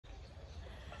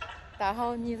大家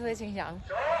好，你是清香。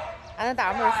俺那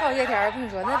大妹好些天跟你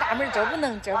说，那大妹这不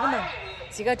能，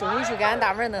几个终于去给俺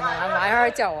大妹弄，俺妈有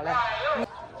点叫我了。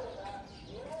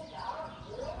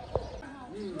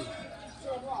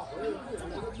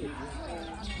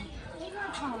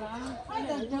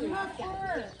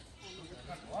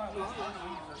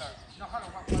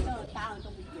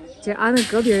这俺那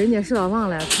隔壁人家食堂房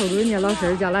来，凑着人家老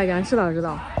师叫来给俺指导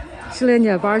，10来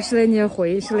年班，10来年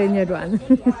会，10来年转。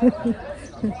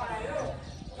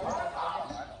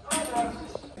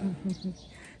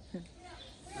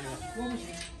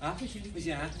啊，不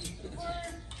行。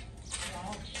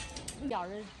要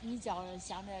是你叫着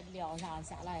想着料啥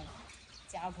下来，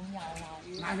加工价啥，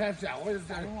那这我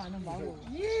30万能包住。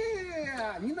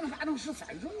你弄啥能使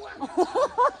30万？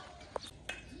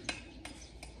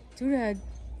就是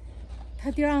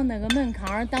他顶上那个门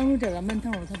槛挡住这个门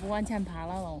头，他不往前爬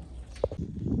了喽。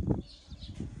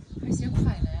还些快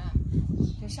了呀！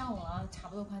这上午啊，差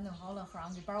不多快弄好了，后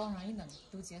让给板往上一弄，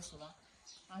都结束了。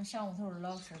然后上午头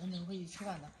老师他们回去吃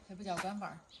饭呢，还不叫管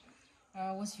饭。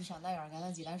我去上大院给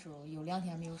他鸡蛋收，有2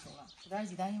天没有收了。这点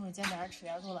鸡蛋一会儿捡点吃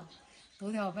点多了，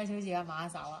都条白球鸡俺妈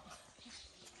撒了。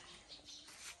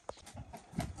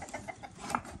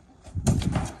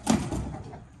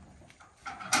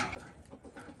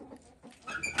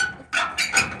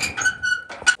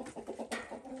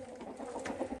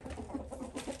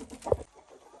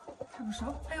还不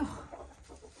少，哎呦！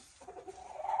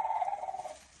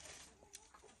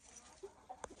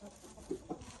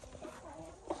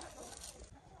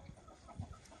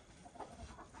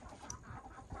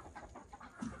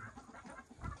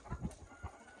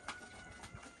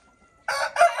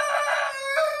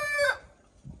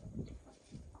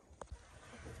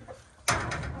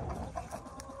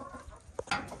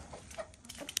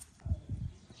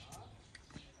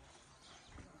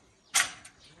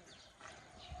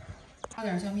炒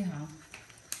点小米汤，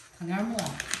放点馍，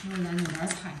一会儿再弄点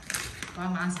菜，把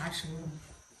俺妈仨吃了。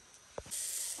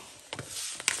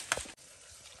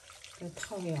这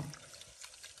调料，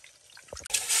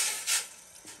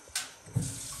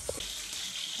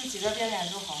你记得别练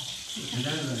就好。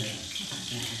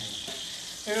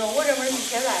就是我这边一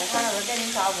切菜，他那边赶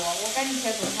紧刷锅，我赶紧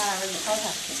切蔬菜，那边一炒菜，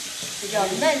这叫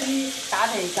男女搭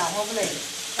配，干活不累。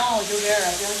然后就给人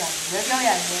表现，越表现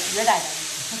越带感。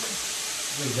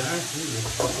为家人服务，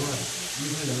好多了，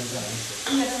女朋友们家人吃。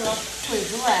人家都说会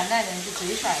做饭男人是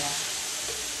最帅的，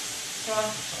是吧？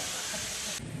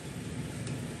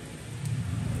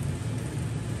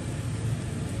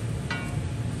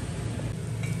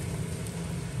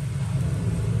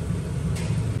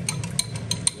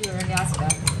一个人2次。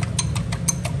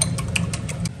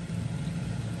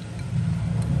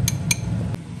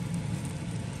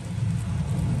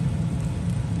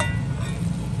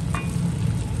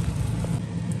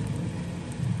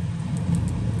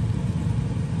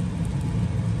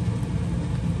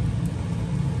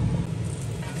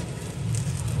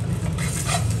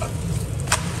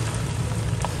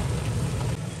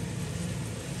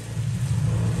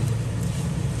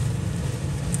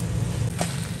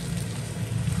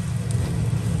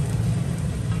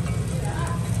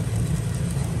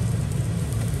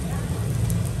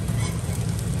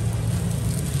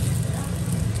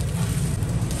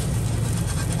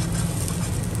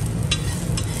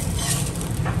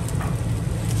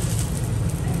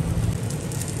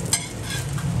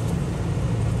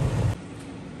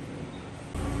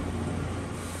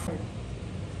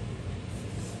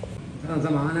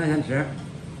咱妈俩先吃。吃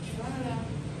完了。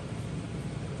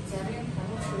煎饼他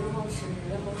们吃的好吃，吃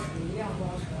的好吃，一样不好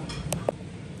吃。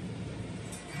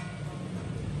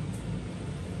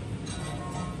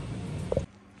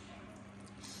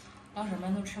老师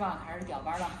们都吃完，开始调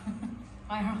班了，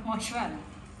好像我吃完了。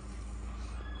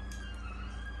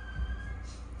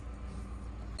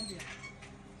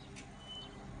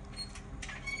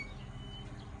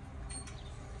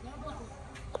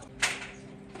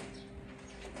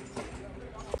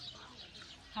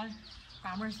他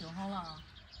大门修好了啊，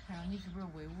看上你是不是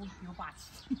威武有霸气？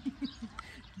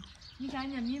你看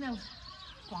人家你那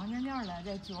光蔫蔫的，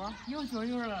这角有角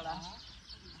有了了。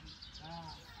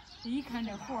一看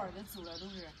这活儿，这做的都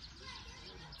是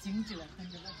精致的。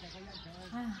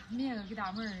哎呀，明个给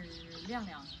大门晾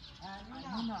晾，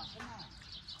弄的。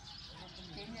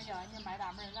给人家叫人家买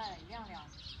大门来晾晾，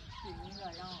对你一个，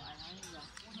然后挨上一个。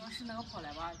我说使那个破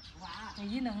来吧，这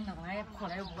一弄来破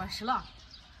来又不管使了。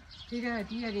这个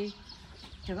底下的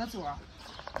这个座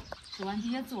是往底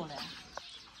下坐的。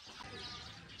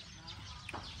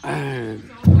哎，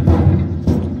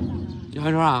你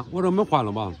还说啥？我这门换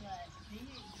了吧？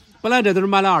本来这都是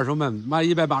买了2手门，买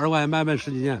180块钱，买10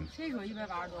几年。谁说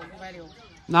180多560？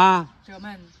那这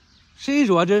门谁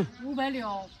说这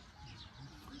560？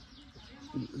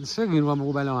谁跟你说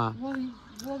560啊？我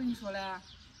跟你说嘞。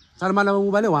咱这买了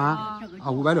560啊？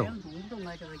啊，560。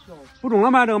不中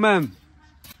了吗？这个门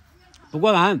不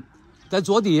过完，再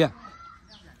坐地。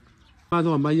买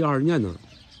多少？买12年的。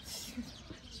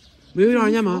没有12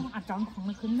年吗？张空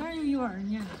了，很哪有12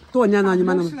年的？多少年呢？你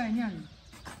买那10来年的。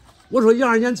我说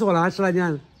12年错了，10来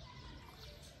年。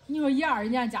你说12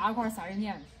年加一块30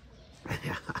年。哎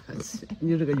呀，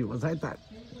你这个油菜蛋。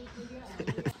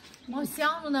我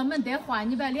想着那门得换，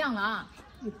你别凉了啊！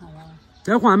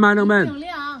再换吗？这门。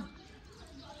凉。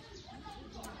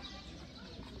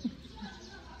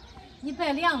你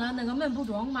别凉了，那个门不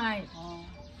中嘛。哦。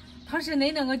他是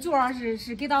那个角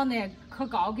是给到那可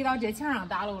高，给到这墙上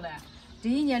打漏的。这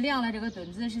一年凉了，这个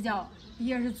墩子是叫底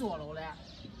下是坐漏的。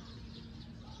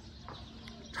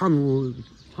长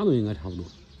度应该差不多。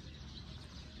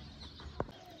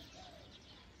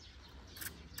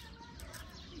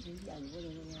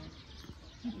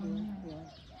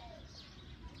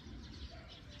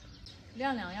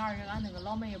凉眼儿，俺那个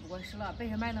老门也不给使了，白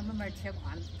天买那门贴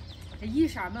宽，这一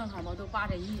扇门号嘛都把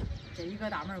这一个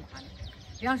大门宽的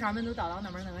，2扇门都到那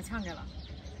门那个墙给了。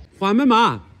换门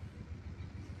嘛？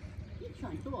你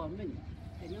算多少门？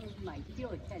还能卖几多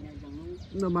钱呢？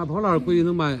那卖跑烂估计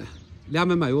能卖2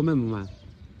门卖1门不卖？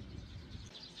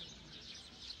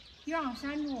底上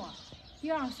闪住，底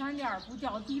上闪点不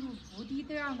掉底住，不底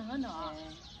得让那个弄。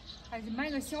还是买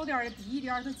个小点的低一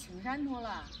点，它轻闪脱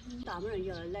了。大门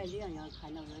要来2样，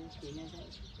看到个现在在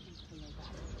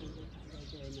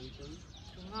弄中。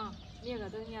中啊，明个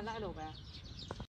等你来了呗。